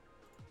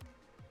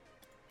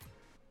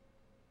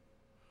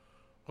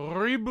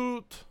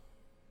 Reboot.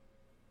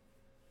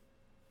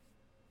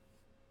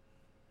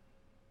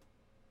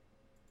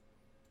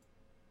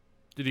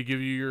 Did he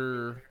give you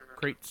your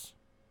crates?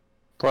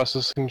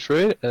 Processing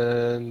trade,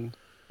 and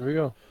here we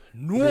go.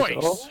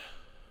 Nice.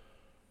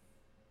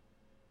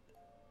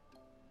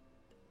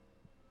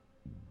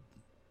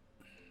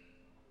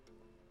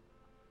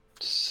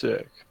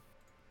 Sick.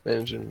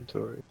 Manage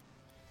inventory.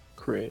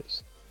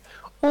 Craze.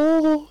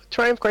 Oh,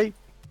 Triumph crate.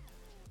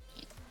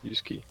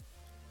 Use key.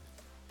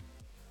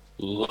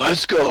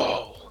 Let's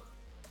go.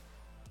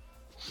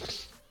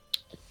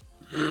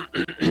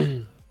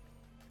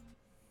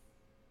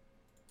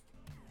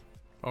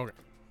 Okay.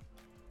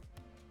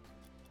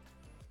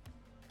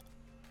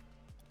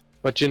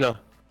 What you know?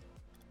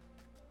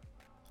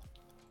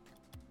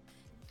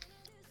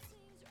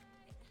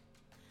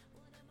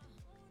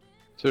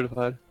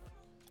 Certified.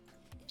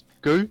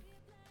 Go.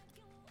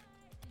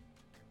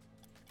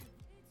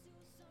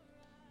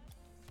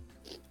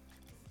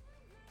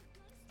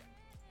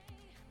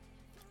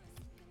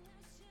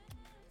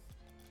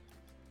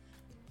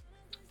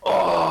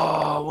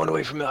 Oh, one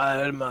away from the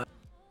item.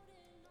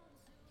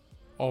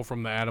 Oh,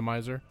 from the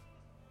atomizer?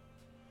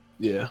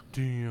 Yeah.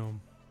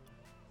 Damn.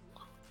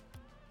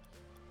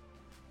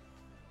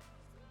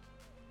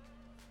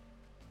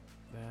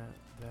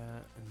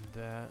 That, and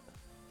that.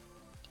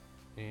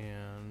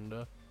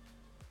 And...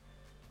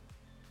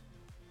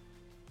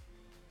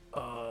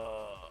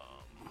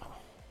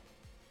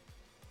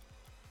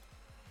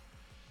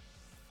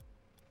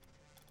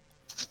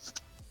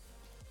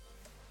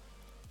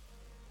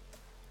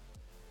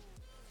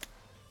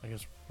 I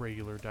guess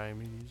regular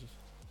Diomedes.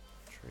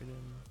 Trade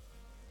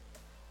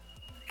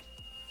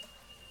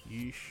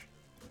in. Yeesh.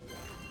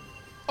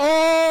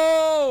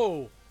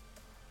 Oh!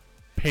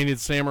 Painted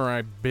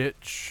Samurai,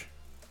 bitch.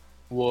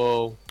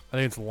 Whoa. I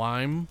think it's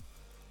lime.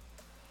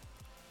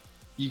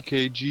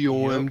 EKG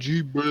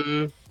OMG,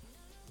 bruh.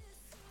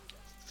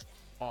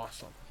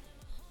 Awesome.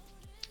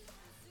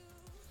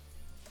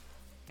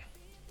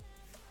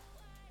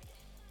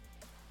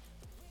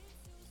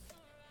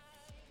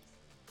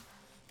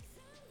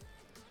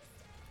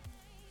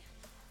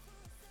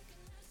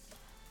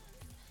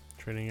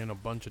 Trading in a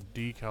bunch of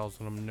decals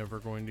that I'm never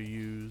going to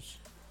use.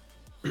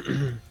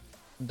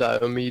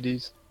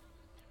 Diomedes.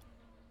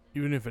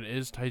 Even if it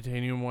is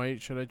titanium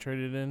white, should I trade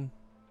it in?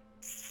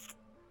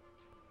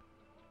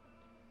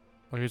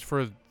 Like, it's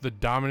for the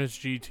Dominus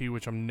GT,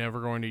 which I'm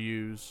never going to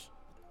use.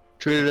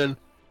 Trade it in.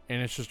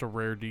 And it's just a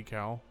rare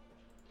decal.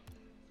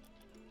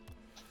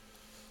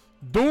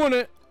 Doing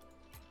it!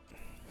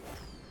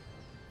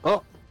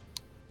 Oh.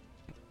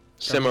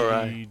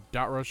 Samurai.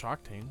 Dot Rush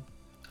Octane.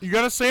 You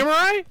got a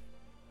Samurai?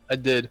 I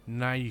did.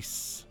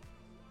 Nice.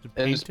 Is it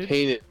And it's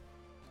painted.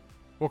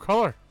 What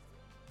color?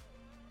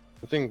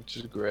 I think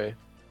just gray.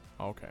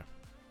 Oh, okay.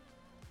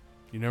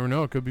 You never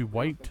know. It could be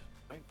white.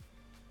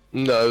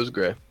 No, it was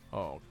gray. Oh,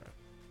 okay.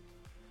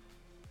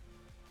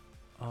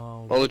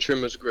 All the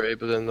trim was gray,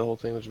 but then the whole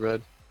thing was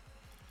red.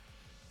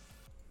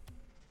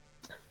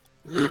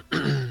 Most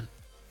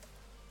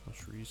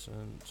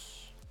recent.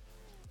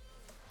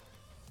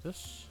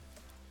 This.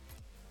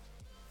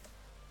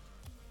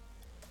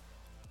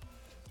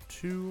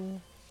 2.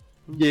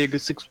 Jaeger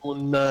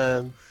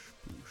 619.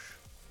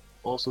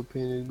 Also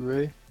painted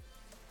gray.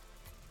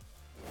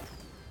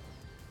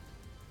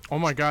 Oh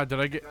my god, did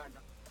I get...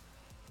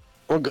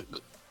 Oh, good.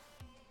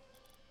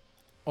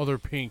 Oh, they're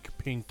pink.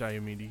 Pink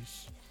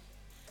Diomedes.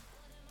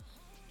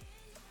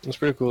 That's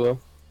pretty cool, though.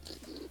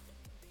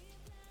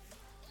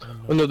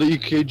 Another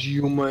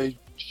EKG, oh my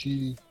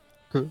G.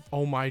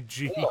 Oh my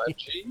G. Oh my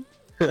G?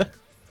 Yeah.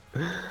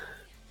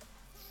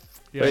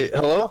 Wait,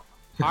 hello?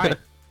 Hi.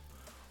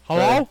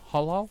 Hello?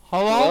 Hello?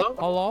 Hello?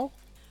 Hello?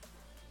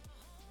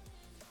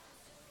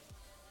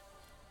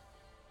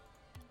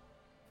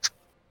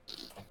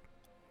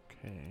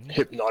 Okay.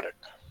 Hypnotic.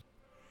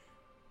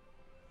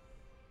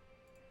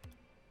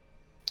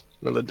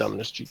 Another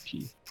Dominus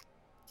GT.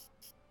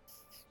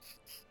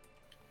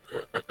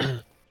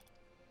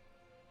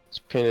 It's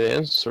painted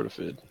and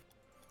certified.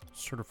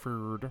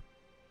 Certified.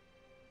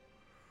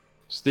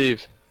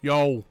 Steve,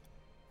 Yo.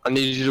 I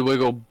need you to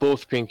wiggle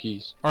both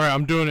pinkies. Alright,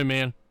 I'm doing it,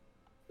 man.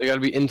 They gotta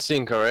be in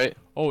sync, alright?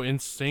 Oh, in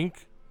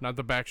sync? Not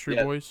the Backstreet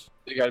Yeah. Boys?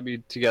 They gotta be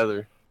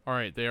together.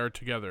 Alright, they are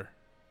together.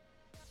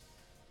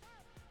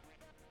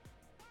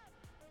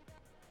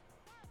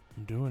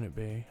 I'm doing it,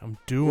 babe. I'm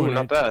doing Ooh, it.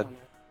 not bad.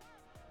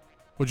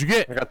 What'd you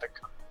get? I got the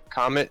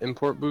Comet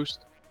Import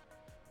Boost.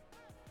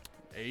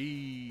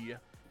 Hey.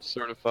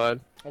 Certified.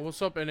 Oh,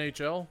 what's up,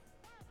 NHL?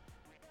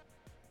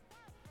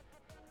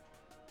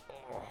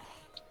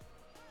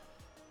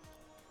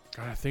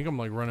 God, I think I'm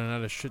like running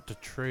out of shit to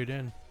trade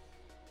in.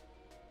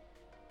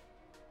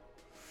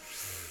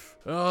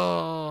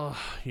 Oh,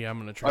 yeah, I'm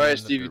gonna try. Alright,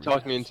 Steve, you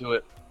talked me into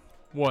it.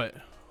 What?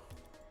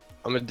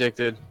 I'm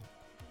addicted.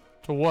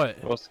 To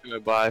what? What else can I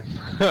buy?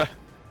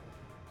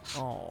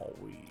 Oh,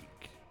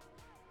 weak.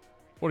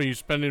 What, are you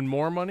spending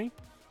more money?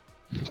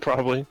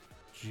 Probably.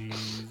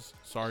 Jeez.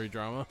 Sorry,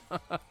 drama.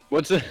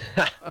 What's it?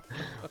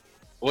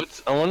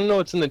 What's? I want to know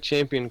what's in the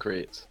champion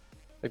crates.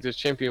 Like there's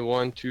champion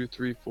 1, 2,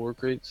 3, 4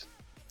 crates.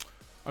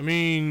 I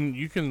mean,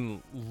 you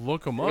can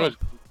look them What up.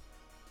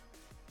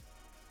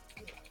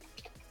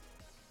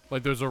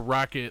 Like, there's a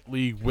Rocket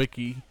League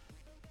wiki,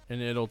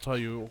 and it'll tell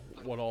you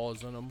what all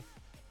is in them.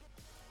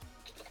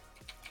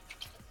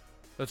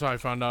 That's how I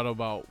found out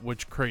about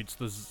which crates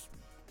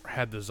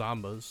had the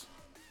Zombas.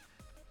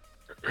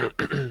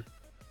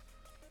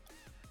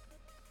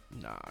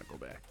 Nah, go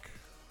back.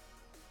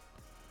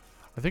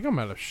 I think I'm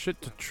out of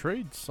shit to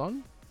trade,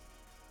 son.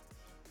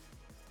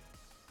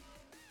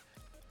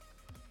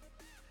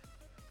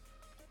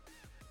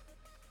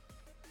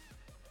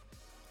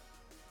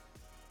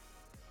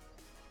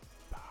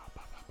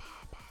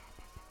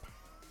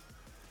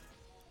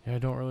 Yeah, I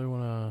don't really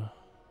want to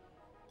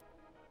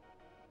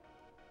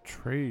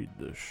trade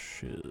the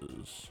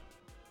shiz.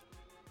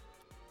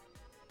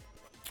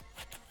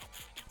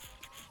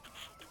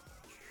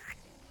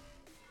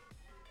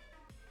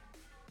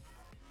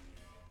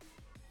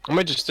 I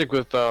might just stick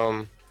with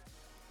the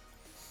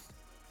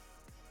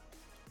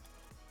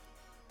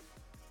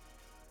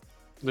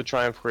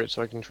Triumph crate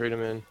so I can trade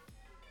them in.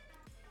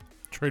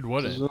 Trade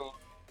what in?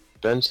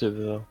 Expensive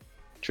though.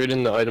 Trade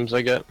in the items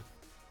I get.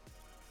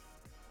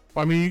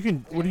 I mean, you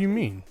can. What do you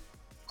mean?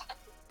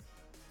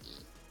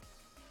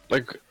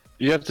 Like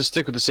you have to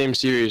stick with the same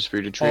series for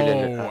you to trade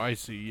in. Oh, I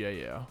see. Yeah,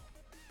 yeah.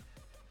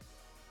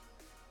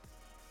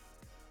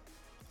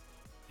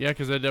 Yeah,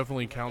 because that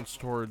definitely counts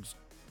towards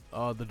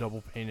the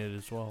double painted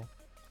as well.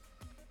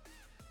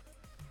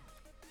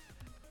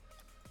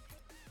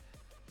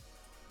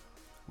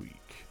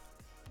 Weak.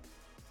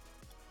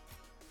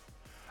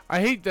 I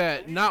hate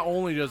that not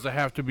only does it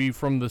have to be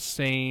from the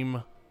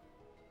same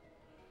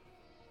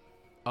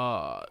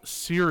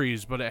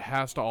series, but it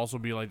has to also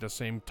be like the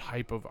same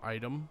type of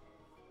item.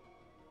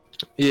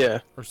 Yeah.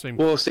 Or same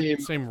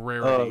same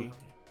rarity.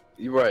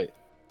 You're right.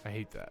 I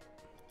hate that.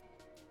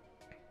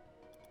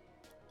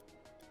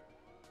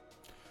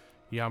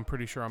 Yeah, I'm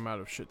pretty sure I'm out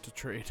of shit to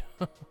trade.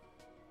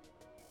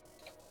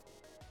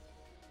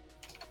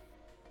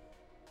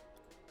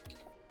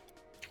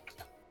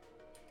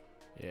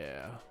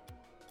 Yeah.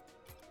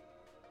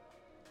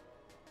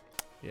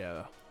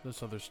 Yeah,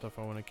 this other stuff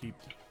I want to keep.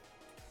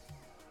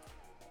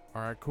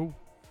 Alright, cool.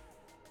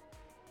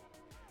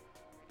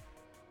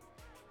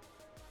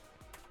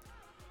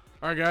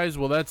 Alright, guys,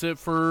 well, that's it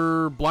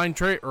for blind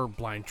trading.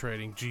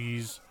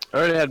 Jeez. I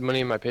already had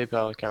money in my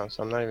PayPal account,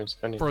 so I'm not even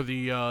spending for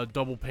the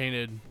double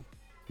painted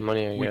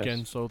money. I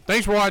weekend. guess. So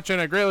thanks for watching.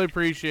 I greatly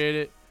appreciate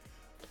it.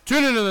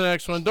 Tune into the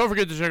next one. Don't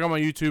forget to check out my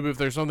YouTube if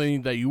there's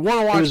something that you want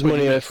to watch. There's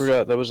money I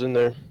forgot that was in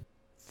there.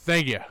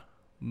 Thank you.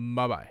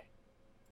 Bye bye.